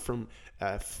 it's not from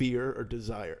fear or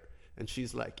desire. And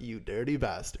she's like, "You dirty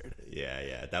bastard."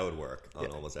 Yeah, that would work on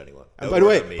almost anyone. And by the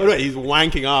way, he's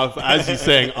wanking off as he's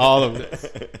saying all of this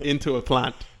into a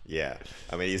plant. Yeah,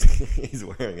 I mean he's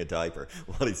wearing a diaper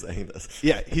while he's saying this.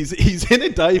 Yeah, he's in a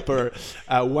diaper,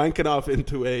 wanking off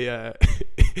into a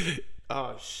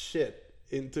oh shit,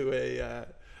 into a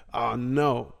oh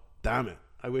no, damn it!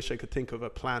 I wish I could think of a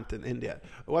plant in India.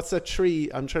 What's that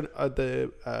tree? I'm trying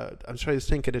to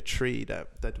think of the tree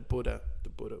that the Buddha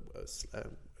was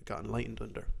got enlightened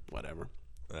under. Whatever.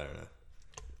 I don't know.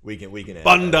 We can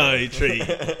Bondi tree.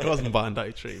 It wasn't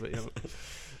Bondi tree, but you know.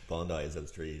 Bondi is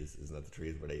those trees. Isn't that the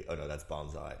trees where they? Oh no, that's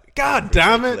bonsai. God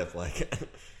damn it! Cliff, like.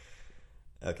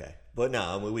 Okay, but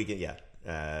no, we can. Yeah,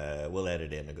 we'll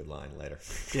edit in a good line later.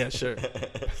 Yeah, sure.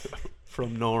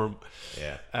 From Norm.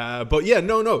 Yeah. But yeah,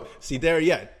 no. See there,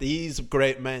 yeah, these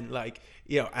great men, like,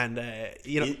 you know, and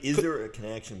you know, is there a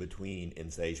connection between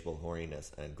insatiable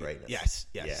horniness and greatness? Yes.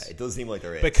 Yeah, it does seem like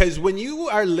there is. Because when you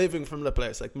are living from the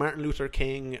place, like Martin Luther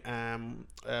King,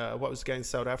 what was the guy in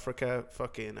South Africa?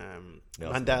 Fucking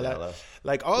Mandela.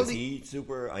 Like all he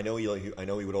super? I know he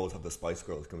would always have the Spice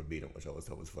Girls come and beat him, which I always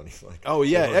thought was funny. Like, oh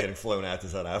yeah, getting flown out to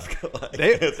South Africa. Like,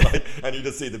 it's like, and you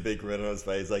just see the big grin on his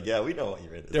face. Like, yeah, we know what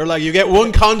you're in. They're like, you get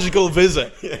one conjugal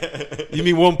visit. Yeah. You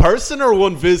mean one person or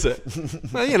one visit?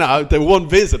 Well, you know, the one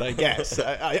visit, I guess.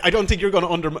 I don't think you're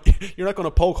going to you're not going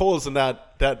to poke holes in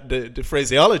the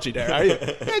phraseology there, are you?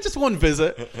 Yeah, just one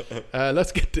visit.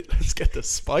 Let's get the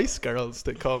Spice Girls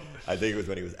to come. I think it was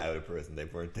when he was out of prison. They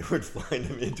weren't flying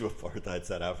him into apartheid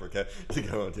South Africa to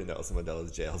go into Nelson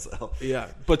Mandela's jail cell. Yeah,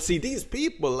 but see, these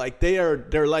people, like, they're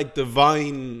like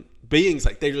divine beings.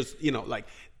 Like, they just, you know, like,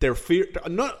 they're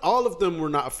not all of them were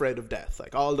not afraid of death.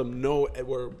 Like, all of them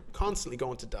were constantly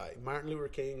going to die. Martin Luther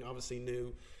King obviously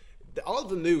knew. All of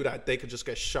them knew that they could just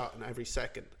get shot in every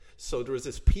second. So there was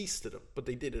this peace to them, but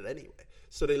they did it anyway.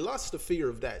 So they lost the fear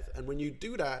of death. And when you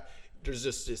do that, there's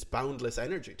just this boundless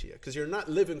energy to you, because you're not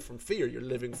living from fear. You're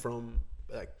living from,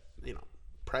 like, you know,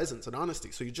 presence and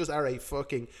honesty. So you just are a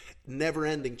fucking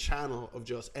never-ending channel of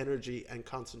just energy and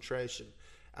concentration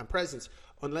and presence,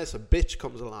 unless a bitch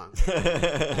comes along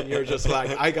and you're just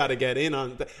like, I gotta get in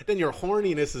on then your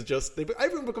horniness is just,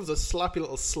 everyone becomes a sloppy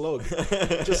little slug,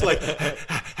 just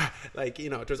like you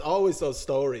know, there's always those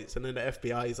stories, and then the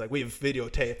FBI is like, we have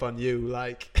videotape on you,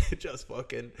 like, just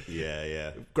fucking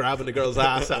grabbing a girl's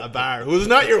ass at a bar who's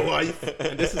not your wife,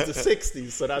 and this is the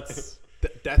 60s, so that's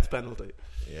death penalty.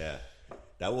 Yeah.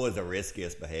 That was the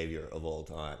riskiest behavior of all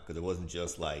time, because it wasn't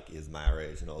just like his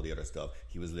marriage and all the other stuff.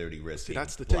 He was literally risking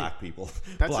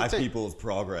people's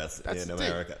progress in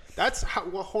America. That's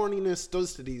what horniness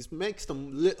does to these. Makes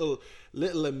them little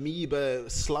amoeba,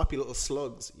 sloppy little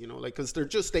slugs, you know, like, because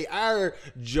they are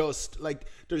just like,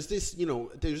 there's this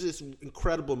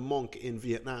incredible monk in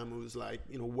Vietnam who's, like,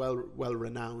 you know, well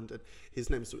renowned, and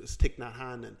his name is Thich Nhat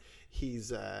Hanh, and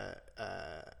he's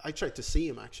I tried to see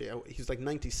him, actually. He was like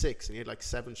 96 and he had like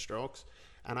 7 strokes,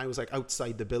 and I was like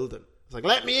outside the building. I was like,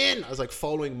 let me in. I was like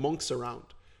following monks around,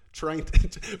 trying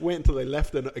to wait until they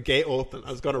left a gate open.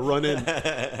 I was going to run in.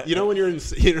 You know when you're in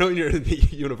the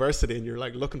university and you're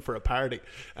like looking for a party,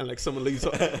 and like someone leaves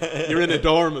you're in a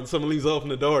dorm and someone leaves open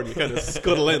the door and you kind of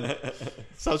scuttle in.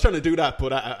 So I was trying to do that,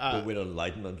 but with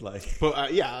enlightenment, like.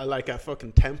 But like a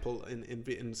fucking temple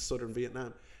in southern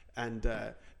Vietnam, and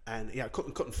yeah, I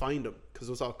couldn't find him because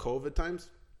it was all COVID times.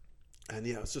 And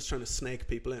yeah, I was just trying to snake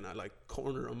people in. I'd like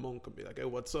corner a monk and be like, hey,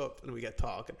 what's up? And we get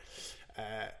talking.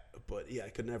 But yeah, I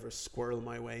could never squirrel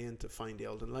my way in to find the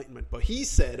old enlightenment. But he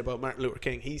said about Martin Luther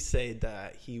King, he said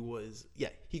that he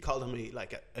called him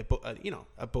like a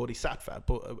bodhisattva,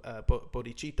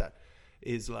 bodhicitta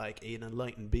is like an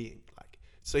enlightened being. Like,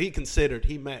 so he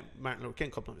met Martin Luther King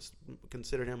a couple of times,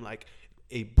 considered him like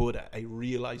a Buddha, a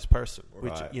realized person,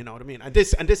 which, right. You know what I mean. And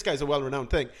this guy's a well-renowned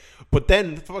thing. But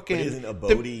then fucking, but isn't a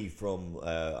Bodhi from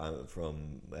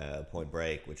Point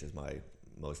Break, which is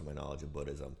most of my knowledge of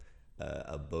Buddhism,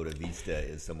 a Bodhisattva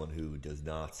is someone who does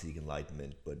not seek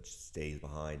enlightenment but stays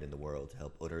behind in the world to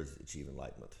help others achieve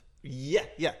enlightenment.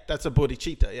 Yeah, that's a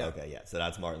bodhicitta. Yeah. Okay, yeah. So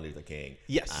that's Martin Luther King.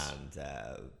 Yes. And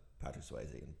Patrick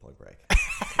Swayze in Point Break.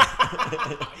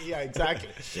 Yeah, exactly.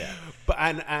 Yeah. But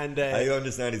and I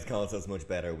understand these concepts much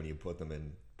better when you put them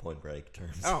in Point Break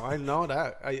terms. Oh, I know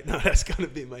that. I know that's going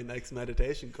to be my next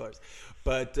meditation course.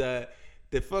 But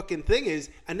the fucking thing is,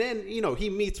 and then he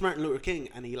meets Martin Luther King,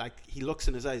 and he looks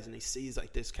in his eyes and he sees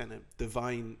like this kind of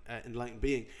divine enlightened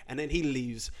being, and then he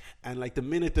leaves, and like the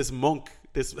minute this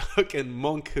fucking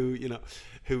monk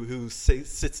who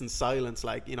sits in silence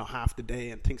like half the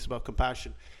day and thinks about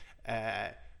compassion,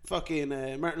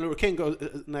 Martin Luther King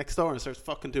goes next door and starts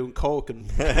fucking doing coke and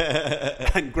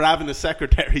and grabbing the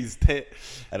secretary's tit.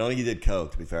 I don't think he did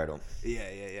coke, to be fair to him.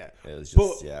 Yeah. It was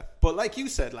just, But like you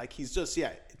said, like he's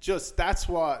just that's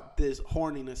what this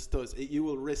horniness does. You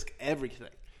will risk everything.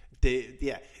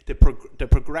 The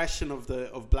progression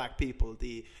of black people,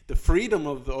 the freedom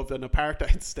of an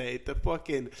apartheid state,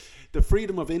 the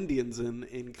freedom of Indians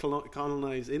in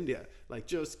colonized India. Like,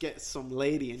 just get some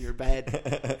lady in your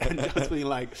bed and just be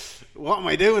like, what am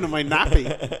I doing in my nappy?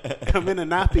 I'm in a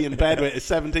nappy in bed with a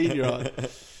 17-year-old,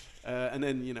 and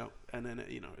then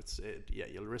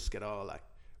you'll risk it all. Like,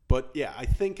 but yeah, I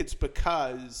think it's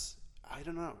because I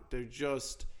don't know. They're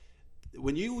just,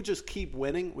 when you just keep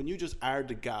winning, when you just are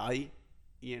the guy,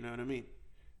 you know what I mean?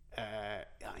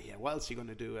 What else are you going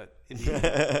to do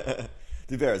to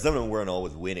be fair, some of them weren't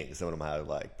always winning. Some of them had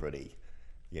like pretty,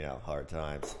 hard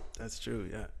times. That's true,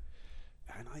 yeah.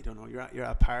 And I don't know, you're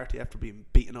at a party after being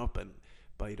beaten up and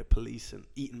by the police and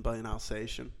eaten by an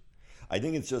Alsatian. I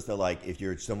think it's just that, like, if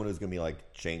you're someone who's going to be,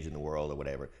 like, changing the world or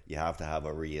whatever, you have to have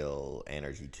a real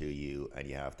energy to you, and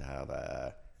you have to have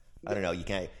a... I don't know, you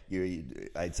can't...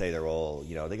 I'd say they're all,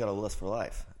 they got a lust for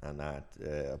life, and that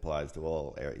applies to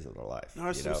all areas of their life.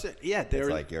 No, yeah, it's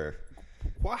like you're...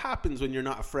 What happens when you're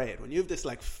not afraid? When you have this,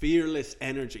 like, fearless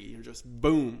energy, you're just,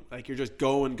 boom, like, you're just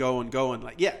going.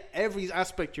 Like, yeah, every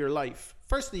aspect of your life...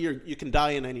 Firstly, you can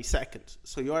die in any second,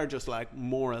 so you are just, like,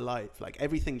 more alive. Like,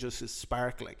 everything just is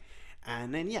sparkling.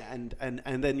 And then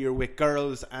and then you're with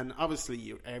girls, and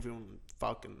obviously everyone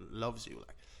fucking loves you,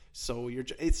 like, so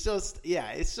it's just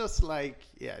like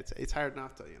it's hard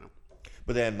not to,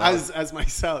 But then as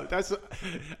myself,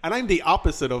 and I'm the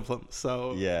opposite of them,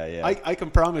 so yeah. I can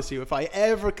promise you, if I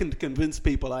ever can convince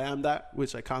people I am that,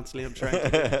 which I constantly am trying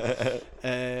to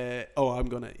do, I'm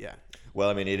gonna Well,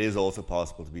 I mean, it is also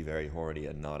possible to be very horny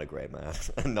and not a great man,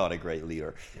 and not a great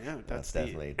leader. Yeah, that's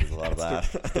definitely, there's a lot of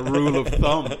that. The rule of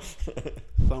thumb.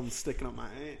 Thumb sticking up my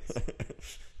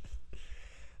ass.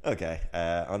 Okay,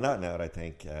 on that note, I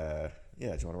think, do you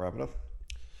want to wrap it up?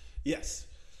 Yes.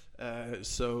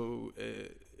 So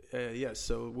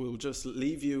we'll just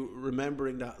leave you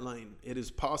remembering that line. It is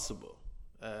possible,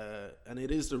 and it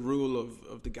is the rule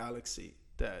of the galaxy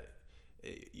that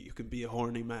you can be a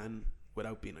horny man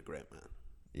without being a great man.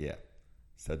 Yeah.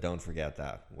 So don't forget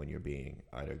that when you're being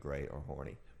either great or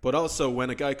horny. But also, when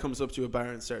a guy comes up to a bar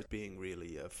and starts being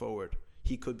really forward,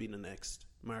 he could be the next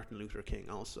Martin Luther King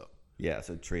also. Yeah,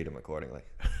 so treat him accordingly.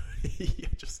 Yeah,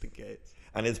 just in case.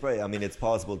 And it's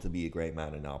possible to be a great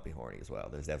man and not be horny as well.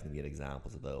 There's definitely been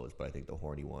examples of those, but I think the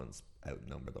horny ones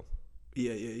outnumber them.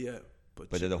 Yeah. But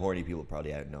the horny people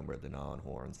probably outnumber the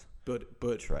non-horns. But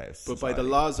by the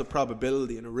laws of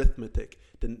probability and arithmetic,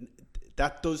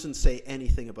 that doesn't say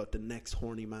anything about the next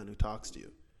horny man who talks to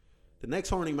you. The next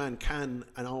horny man can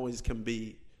and always can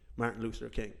be Martin Luther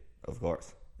King. Of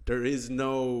course. There is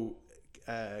no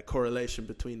correlation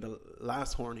between the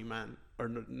last horny man or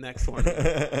the next horny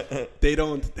man. They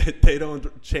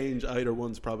don't change either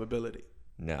one's probability.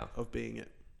 No. Of being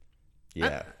it.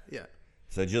 Yeah. Yeah.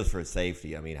 So just for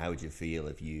safety, I mean, how would you feel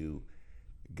if you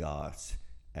got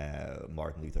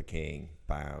Martin Luther King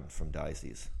banned from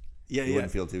Dicey's? You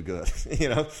wouldn't feel too good,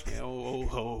 Yeah,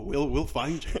 we'll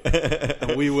find you,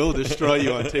 and we will destroy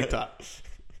you on TikTok.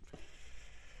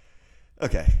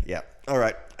 Okay, yeah, all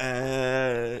right,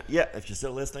 if you're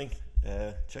still listening,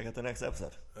 check out the next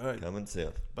episode. All right, coming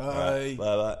soon. Bye.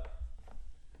 Bye.